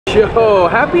Yo,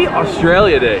 happy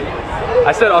Australia Day.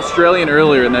 I said Australian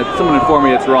earlier and then someone informed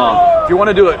me it's wrong. If you want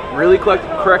to do it really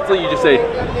correctly, you just say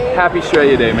Happy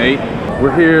Australia Day, mate.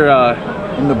 We're here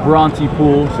in the Bondi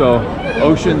pool, so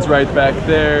ocean's right back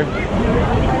there.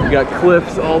 We got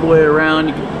cliffs all the way around.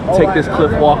 You can take this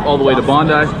cliff walk all the way to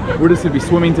Bondi. We're just gonna be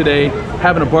swimming today,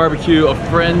 having a barbecue. A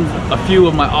few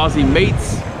of my Aussie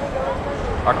mates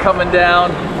are coming down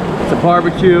to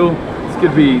barbecue. It's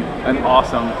gonna be an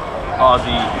awesome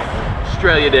Aussie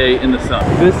Australia Day in the sun.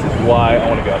 This is why I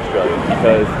want to go to Australia,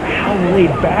 because how laid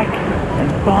back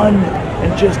and fun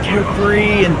and just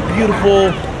carefree and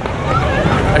beautiful.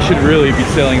 I should really be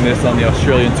selling this on the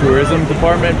Australian tourism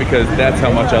department because that's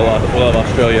how much I love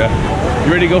Australia.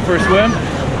 You ready to go for a swim?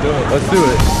 Let's do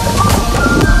it.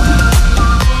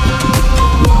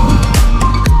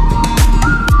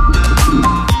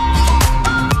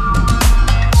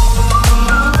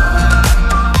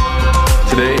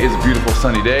 Today is a beautiful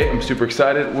sunny day. I'm super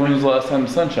excited. When was the last time the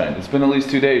sun shined? It's been at least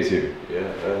 2 days here.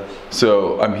 Yeah.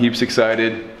 So I'm heaps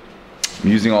excited. I'm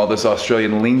using all this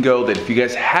Australian lingo that if you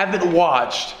guys haven't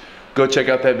watched, go check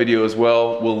out that video as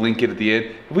well. We'll link it at the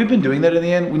end. Have we been doing that at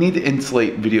the end? We need to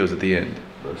insulate videos at the end.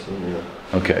 Yeah.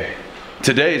 Okay.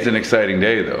 Today is an exciting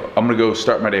day though. I'm gonna go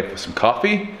start my day with some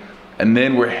coffee and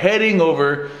then we're heading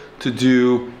over to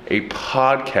do a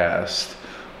podcast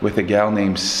with a gal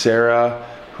named Sarah,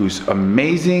 who's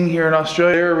amazing here in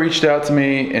Australia. Sarah reached out to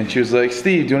me and she was like,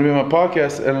 Steve, do you want to be on my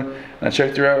podcast? And I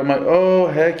checked her out. I'm like, oh,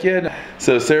 heck yeah.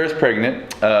 So Sarah's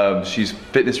pregnant. She's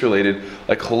fitness related,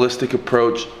 like holistic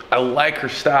approach. I like her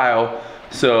style.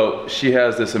 So she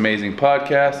has this amazing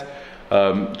podcast.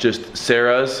 Just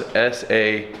Sarah's,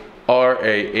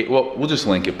 S-A-R-A. Well, we'll just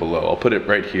link it below. I'll put it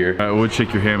right here. I would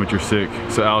shake your hand, but you're sick.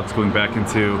 So Alex going back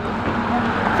into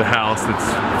the house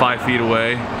that's 5 feet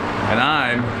away. And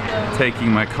I'm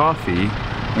taking my coffee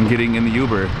and getting in the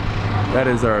Uber. That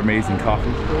is our amazing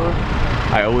coffee store.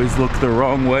 I always look the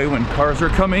wrong way when cars are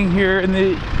coming here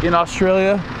in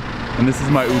Australia. And this is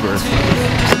my Uber.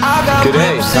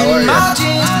 G'day, how are you?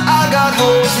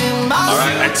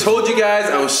 Alright, I told you guys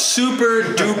I was super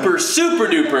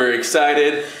duper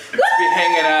excited to be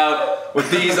hanging out with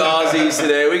these Aussies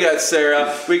today. We got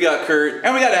Sarah, we got Kurt,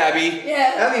 and we got Abby.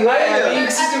 Yeah. Abby, hi Abby.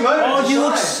 Oh, you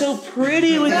look so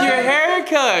pretty with your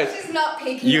haircut. She's not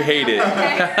peeking. You hate it. Her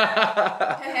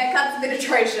haircut's a bit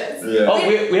atrocious. Yeah. Oh,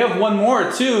 we have one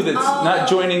more too that's not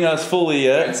joining us fully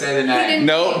yet. Can't say the name.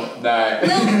 Nope.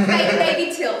 Little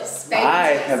baby Tills.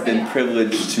 I have been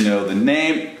privileged to know the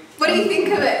name. What do you think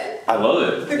of it? I love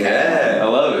it. Okay. Yeah, I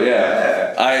love it,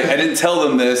 yeah. I didn't tell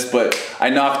them this, but I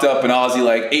knocked up an Aussie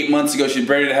like 8 months ago. She's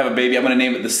ready to have a baby. I'm gonna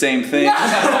name it the same thing. No, I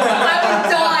would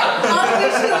die.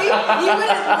 Officially, you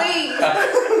wouldn't leave.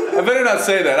 I better not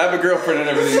say that. I have a girlfriend and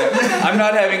everything. I'm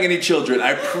not having any children.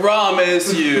 I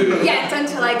promise you. Yes,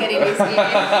 until I get into you. Come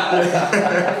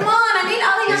on, I need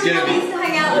other young ladies to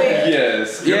hang out with.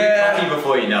 Yes. You'll be cocky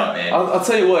before you know it, man. I'll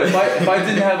tell you what, if I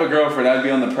didn't have a girlfriend, I'd be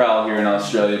on the prowl here in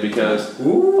Australia because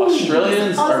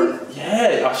Australians are,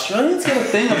 Australians got a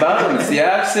thing about them. It's the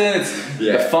accent, it's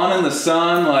the fun in the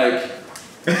sun, like,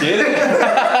 get it?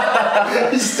 I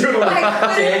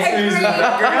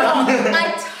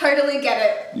totally get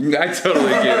it. I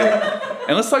totally get it.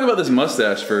 And let's talk about this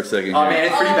mustache for a second. Oh man,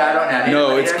 it's pretty bad right now.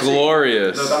 No, it's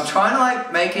glorious. Look, I'm trying to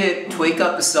like make it tweak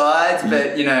up the sides,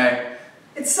 but you know.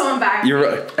 It's so embarrassing. You're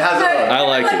right. How's it look? I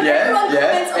like it. Everyone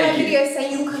comments on my video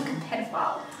saying you look like a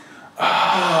pedophile.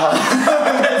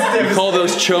 We call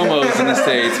those chomos in the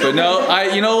States, but no,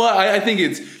 you know what? I think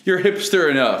you're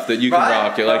hipster enough that you can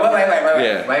rock it. Like, wait.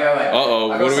 Uh oh,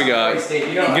 what do we got?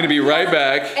 I'm gonna be right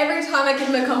back. Every time I give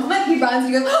him a compliment, he runs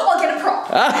and he goes, "Oh, I'll get a prop."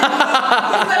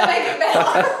 He's gonna make it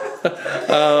better.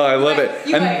 Oh, I love it.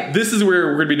 And this is where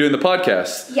we're gonna be doing the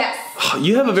podcast. Yes.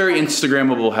 You have a very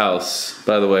Instagrammable house,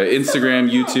 by the way. Instagram,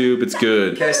 YouTube, it's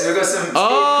good. Okay, so we've got some.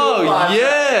 Oh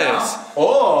yes.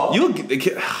 Or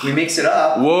we mix it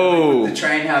up. Whoa. The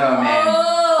train hat on, man.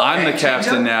 I'm the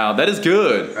captain now. That is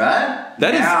good. Right?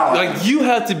 That is like you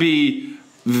have to be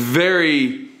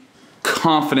very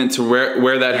confident to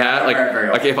wear that hat.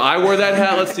 Like if I wore that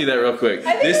hat, let's see that real quick.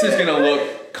 This is gonna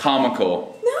look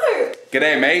comical. No.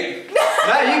 G'day, mate.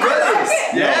 No, you got this.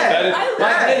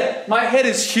 Yeah. My head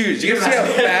is huge. You can see how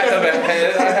fat of a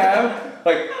head I have.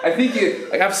 Like I think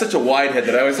I have such a wide head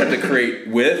that I always have to create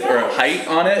width or height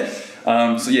on it.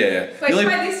 So yeah. Wait,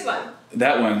 try this one.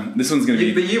 That one. This one's gonna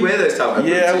be. But you wear those type of.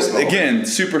 Yeah. Again,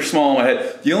 super small on my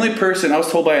head. The only person I was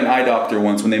told by an eye doctor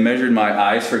once when they measured my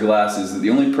eyes for glasses that the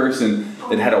only person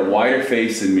that had a wider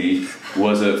face than me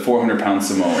was a 400-pound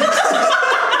Samoan.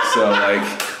 So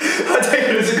like. I take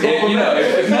it as a compliment. You know,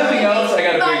 if nothing else, I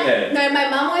got a big head. No, my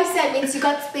mum always said thinks you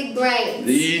got big brains.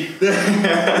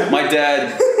 My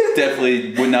dad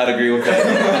definitely would not agree with that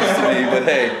to me, but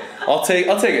hey, I'll take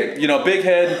it. You know, big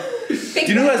head. Do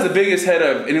you know who has the biggest head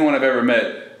of anyone I've ever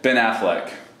met? Ben Affleck.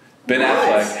 Ben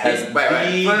Affleck has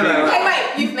Wait,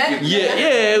 you've met him?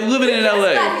 Yeah, living in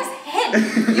LA. His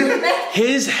head. You've met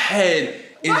His head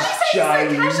is Why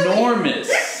do you say it so ginormous.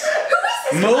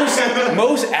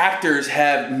 Most actors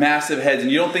have massive heads,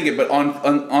 and you don't think it, but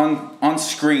on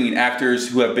screen, actors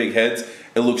who have big heads,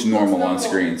 it looks normal on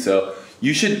screen. So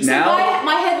you should now.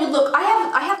 My head would look.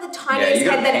 I have the tiniest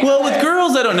head that. Well, with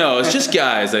girls, I don't know. It's just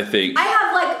guys, I think. I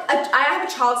have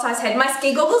a child-sized head. My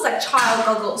ski goggles like child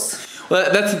goggles.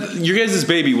 Well, that's your guys'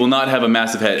 baby will not have a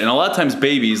massive head, and a lot of times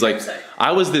babies like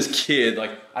I was this kid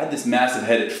like I had this massive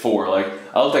head at 4, like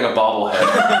I looked like a bobblehead.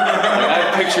 Like, I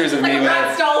have pictures of like me a when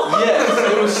rat doll.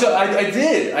 Yes, it was so I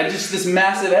did. I just this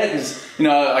massive head because you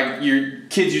know like your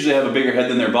kids usually have a bigger head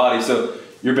than their body, so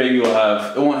your baby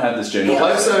won't have this giant.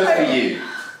 Well, so for you.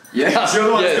 Yeah, you're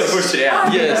the one that's gonna push it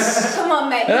out. Yes. Come on,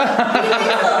 mate. Be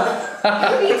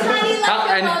tiny like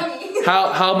your mommy.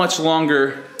 How much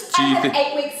longer? I have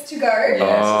 8 weeks to go.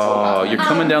 Oh, you're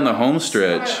coming down the home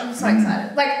stretch. I'm so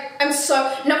excited. Like, I'm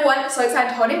so, number one, so excited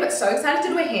to hold him, but so excited to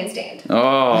do a handstand.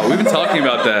 Oh, we've been talking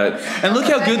about that. And look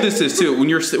how good this is too. When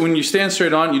you stand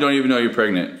straight on, you don't even know you're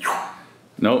pregnant.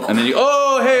 Nope. And then you,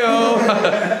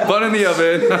 bun in the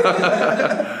oven.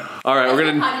 All right,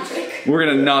 we're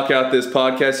gonna knock out this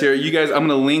podcast here. You guys, I'm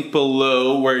gonna link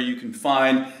below where you can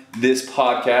find this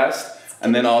podcast.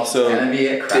 And then also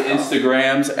the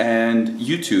Instagrams and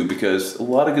YouTube, because a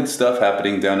lot of good stuff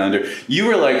happening down under. You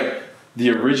were like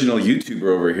the original YouTuber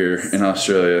over here in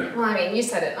Australia. Well, I mean, you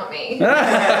said it, not me. No,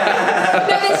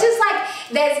 there's just like,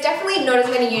 there's definitely not as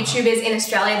many YouTubers in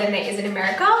Australia than there is in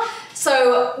America.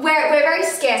 So we're very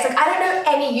scarce. Like, I don't know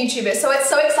any YouTubers. So it's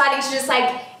so exciting to just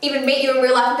like even meet you in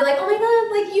real life and be like, oh my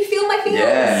God, like you feel my feelings.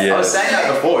 Yeah, yes. I was saying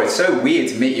that before. It's so weird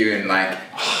to meet you and like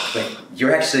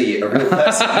you're actually a real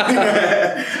person.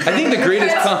 I think the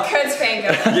greatest Kurt's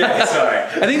fangirl. Yeah, sorry.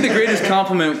 I think the greatest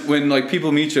compliment when like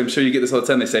people meet you, I'm sure you get this all the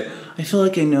time, they say, I feel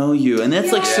like I know you. And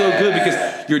that's like so good because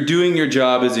you're doing your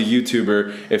job as a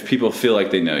YouTuber if people feel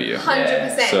like they know you.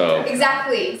 100%. So,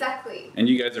 exactly. And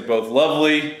you guys are both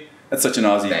lovely. That's such an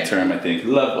Aussie term, I think.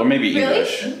 Love, or maybe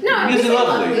English. Really? No, you guys are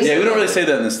lovely. Yeah, we don't really say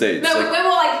that in the States. No, like, we're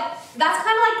more like, that's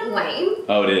kind of like lame.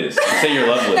 Oh, it is. You say you're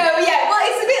lovely. No, yeah, well,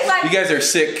 it's a bit like. You guys are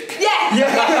sick. Yeah.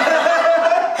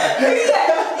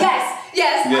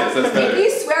 Yes, that's better. If you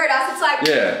swear at us, it's like,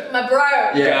 my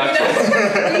bro. Yeah. You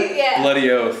know? Bloody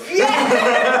oath.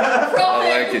 Yeah. I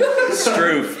like it.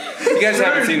 Stroof. If you guys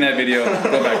haven't seen that video,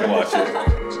 go back and watch it.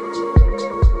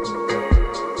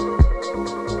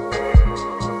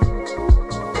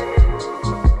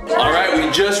 All right, we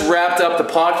just wrapped up the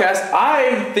podcast.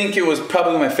 I think it was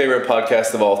probably my favorite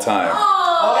podcast of all time.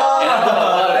 And I've done a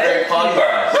lot of great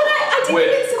podcasts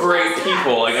with great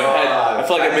people. Like I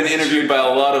feel like I've been interviewed by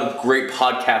a lot of great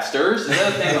podcasters. Is that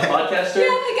a thing, a podcaster? Yeah,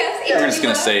 I guess. We're just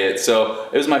gonna say it. So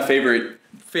it was my favorite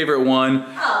one.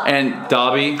 And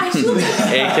Dobby,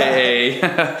 AKA.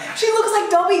 She looks like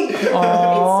Dobby. It's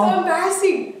so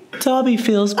embarrassing. Dobby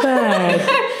feels bad.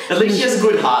 At least she has a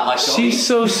good heart like Dobby. She's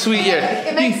so sweet. Yeah.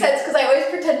 It makes sense because I always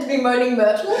pretend to be moaning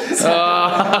Myrtle.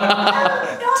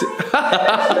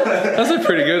 That's a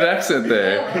pretty good accent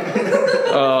there.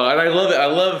 And I love it. I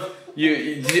love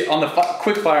you on the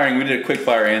quick firing. We did a quick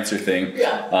fire answer thing.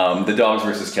 Yeah. The dogs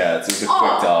versus cats. It was a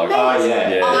quick dog. Man. Oh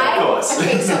yeah, of course.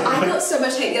 Okay, so I got so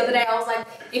much hate the other day. I was like,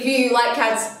 if you like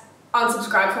cats,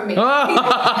 unsubscribe from me. People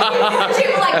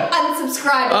were like,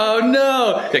 unsubscribe. Oh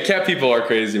no! Yeah, cat people are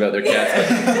crazy about their cats.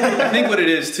 I think what it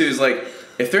is too is like,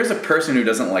 if there's a person who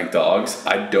doesn't like dogs,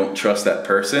 I don't trust that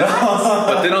person.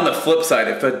 But then on the flip side,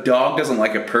 if a dog doesn't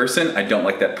like a person, I don't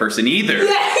like that person either.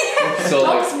 Yeah. So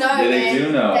dogs know, they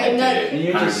do know. They know. And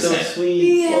you're just so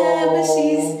sweet. Yeah, but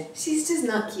she's just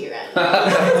not cute right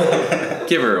now.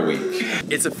 Give her a week.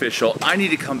 It's official. I need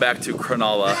to come back to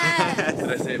Cronulla.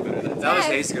 Did I say it better? That was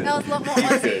Hayes good. That was a lot more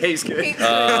Aussie. Hayes good.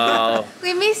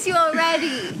 We miss you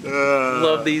already.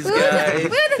 Love these guys. We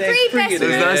were the three best friends. It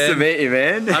was nice to meet you,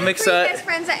 man. I'm excited. Three best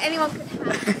friends that anyone could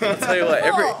have. I'll tell you what,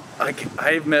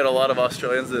 I've met a lot of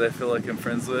Australians that I feel like I'm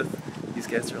friends with. These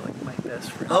guys are like my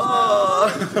best friends. Oh.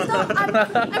 Stop. I'm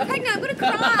pregnant. I'm gonna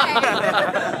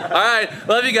cry. Alright,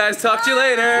 love you guys. Talk to you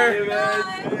later.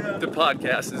 Bye. The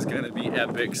podcast is gonna be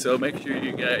epic, so make sure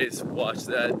you guys watch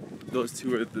that. Those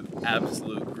two are the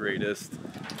absolute greatest.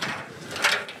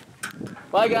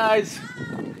 Bye guys.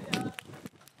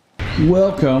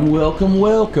 Welcome.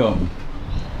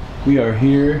 We are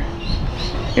here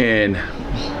in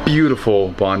beautiful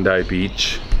Bondi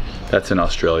Beach. That's in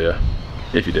Australia.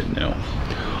 if you didn't know.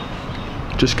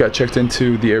 Just got checked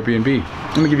into the Airbnb.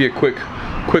 Let me give you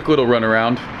a quick little run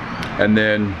around, and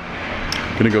then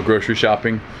gonna go grocery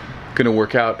shopping. Gonna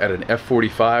work out at an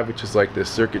F45, which is like this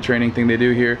circuit training thing they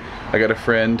do here. I got a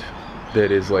friend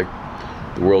that is like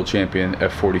the world champion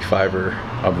F45er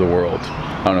of the world.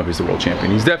 I don't know if he's the world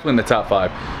champion. He's definitely in the top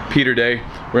 5. Peter Day.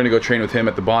 We're gonna go train with him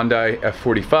at the Bondi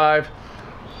F45.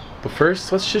 But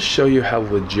first, let's just show you how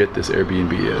legit this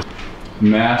Airbnb is.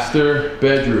 Master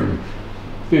bedroom.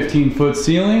 15-foot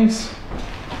ceilings.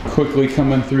 Quickly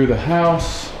coming through the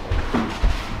house.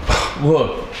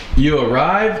 Look, you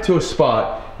arrive to a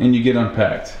spot and you get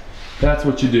unpacked. That's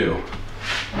what you do.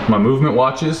 My movement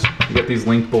watches, you got these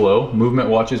linked below. Movement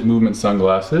watches, movement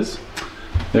sunglasses.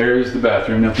 There's the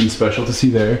bathroom, nothing special to see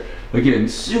there. Again,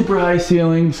 super high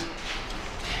ceilings.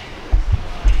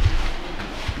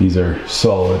 These are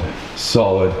solid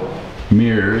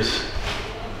mirrors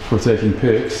for taking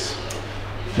pics.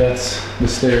 That's the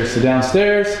stairs to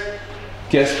downstairs.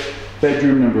 Guest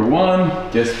bedroom number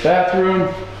 1, guest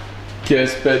bathroom,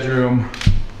 guest bedroom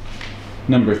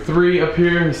number 3 up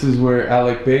here. This is where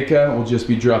Alec Baker will just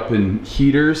be dropping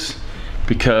heaters,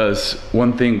 because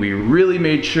one thing we really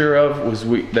made sure of was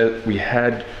that we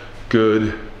had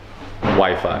good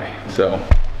Wi-Fi. So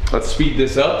let's speed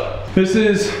this up. This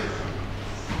is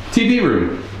TV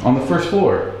room on the first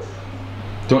floor.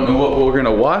 Don't know what we're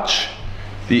gonna watch.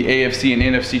 The AFC and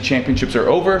NFC championships are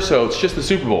over, so it's just the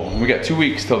Super Bowl. We got 2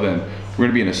 weeks till then. We're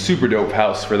gonna be in a super dope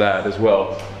house for that as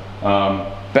well.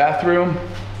 Bathroom,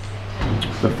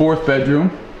 the 4th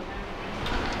bedroom,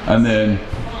 and then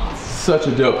such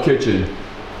a dope kitchen.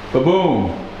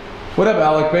 Ba-boom. What up,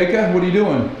 Alec Baker? What are you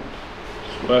doing?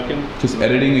 Working. Just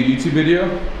editing a YouTube video?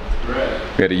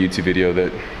 Right. We had a YouTube video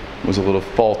that was a little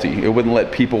faulty. It wouldn't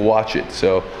let people watch it,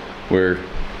 so we're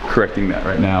correcting that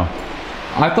right now.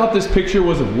 I thought this picture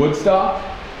was of Woodstock.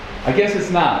 I guess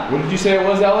it's not. What did you say it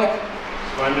was, Alec?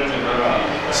 Splendor in the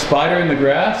grass. Spider in the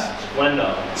grass?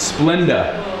 Splenda.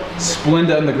 Splenda.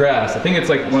 Splenda in the grass. I think it's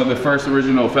like one of the first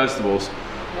original festivals.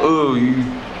 Ooh,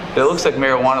 it looks like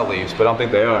marijuana leaves, but I don't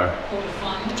think they are.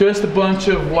 Just a bunch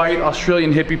of white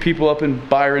Australian hippie people up in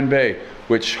Byron Bay,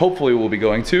 which hopefully we'll be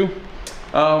going to.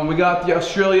 We got the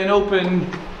Australian Open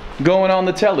going on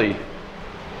the telly.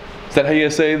 Is that how you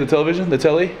say the television? The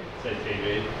telly? Say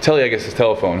TV. Telly, I guess, is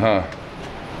telephone, huh?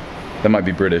 That might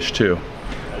be British too.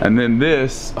 And then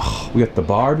this, oh, we got the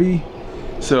Barbie.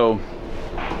 So,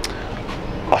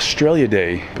 Australia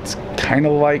Day, it's kind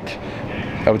of like,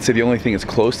 I would say the only thing that's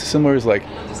close to similar is like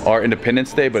our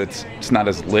Independence Day, but it's not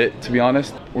as lit, to be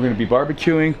honest. We're gonna be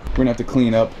barbecuing. We're gonna have to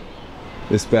clean up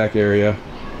this back area.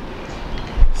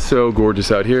 So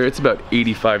gorgeous out here. It's about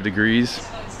 85 degrees.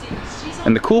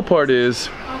 And the cool part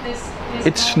is,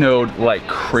 it snowed like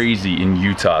crazy in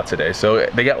Utah today. So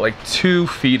they got like 2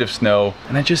 feet of snow,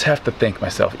 and I just have to thank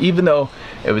myself. Even though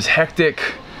it was hectic,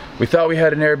 we thought we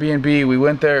had an Airbnb, we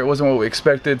went there, it wasn't what we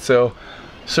expected, so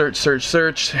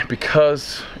search,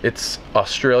 because it's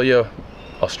Australia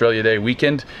Day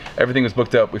weekend, everything was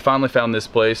booked up. We finally found this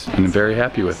place, and I'm very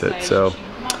happy with it, so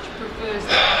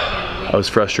I was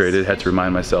frustrated, had to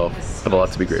remind myself I have a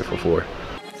lot to be grateful for.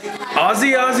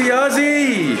 Aussie, Aussie,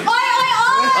 Aussie! Oi, oi, oi!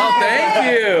 Oh,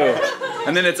 thank you!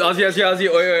 And then it's Aussie, Aussie, Aussie,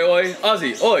 oi, oi, oi,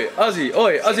 Aussie, oi, Aussie,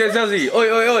 oi, Aussie, Aussie, Aussie, oi,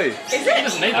 oi, oi. Is it? He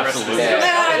doesn't need the rest of the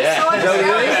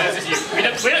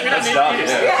We don't need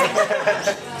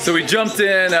it. So we jumped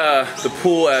in the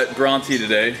pool at Bronte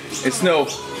today. It's no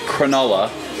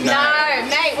Cronulla. No,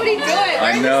 mate, what are you doing?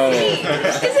 I know.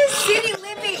 This is city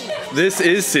living. This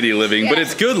is city living, but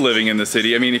it's good living in the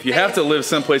city. I mean, if you have to live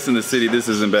someplace in the city, this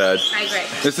isn't bad. I agree.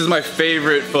 This is my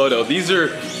favorite photo. These are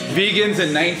vegans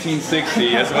in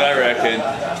 1960, that's what I reckon.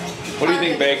 What do you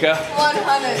think, Baker?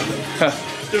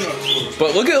 100.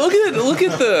 But look at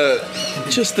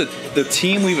the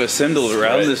team we've assembled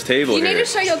around this table You here. need to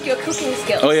show your cooking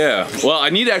skills. Oh yeah. Well,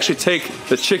 I need to actually take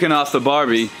the chicken off the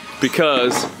Barbie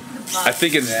because I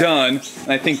think it's done,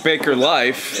 and I think Baker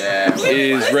Life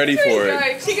is ready for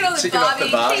it. Chicken on the Chicken off the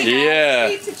Barbie. Yeah.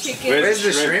 Pizza chicken. Where's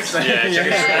the shrimp?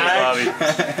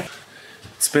 Yeah,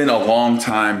 It's been a long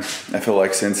time, I feel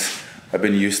like, since I've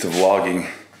been used to vlogging,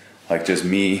 like just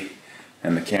me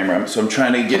and the camera. So I'm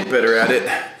trying to get better at it.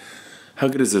 How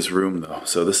good is this room though?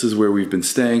 So this is where we've been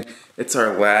staying. It's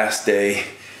our last day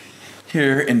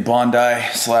here in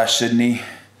Bondi/Sydney.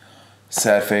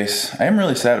 Sad face. I am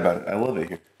really sad about it. I love it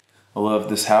here. I love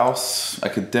this house. I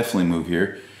could definitely move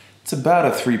here. It's about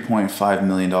a $3.5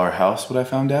 million house, what I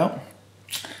found out.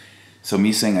 So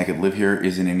me saying I could live here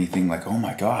isn't anything like, oh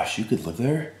my gosh, you could live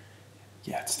there?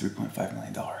 Yeah, it's $3.5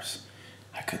 million.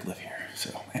 I could live here. So,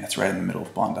 and it's right in the middle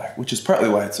of Bondi, which is partly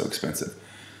why it's so expensive.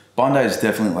 Bondi is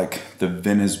definitely like the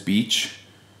Venice Beach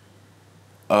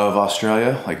of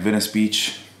Australia. Like Venice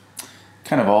Beach,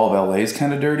 kind of all of LA is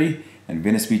kind of dirty, and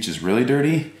Venice Beach is really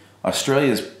dirty.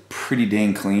 Australia is pretty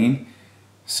dang clean.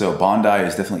 So Bondi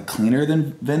is definitely cleaner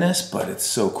than Venice, but it's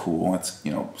so cool. It's,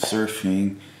 you know,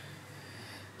 surfing.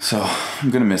 So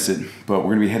I'm gonna miss it, but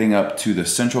we're gonna be heading up to the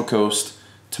Central Coast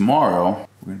tomorrow.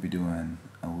 We're gonna be doing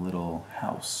a little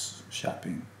house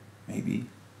shopping, maybe,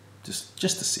 just to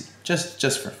see,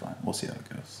 just for fun. We'll see how it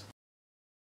goes.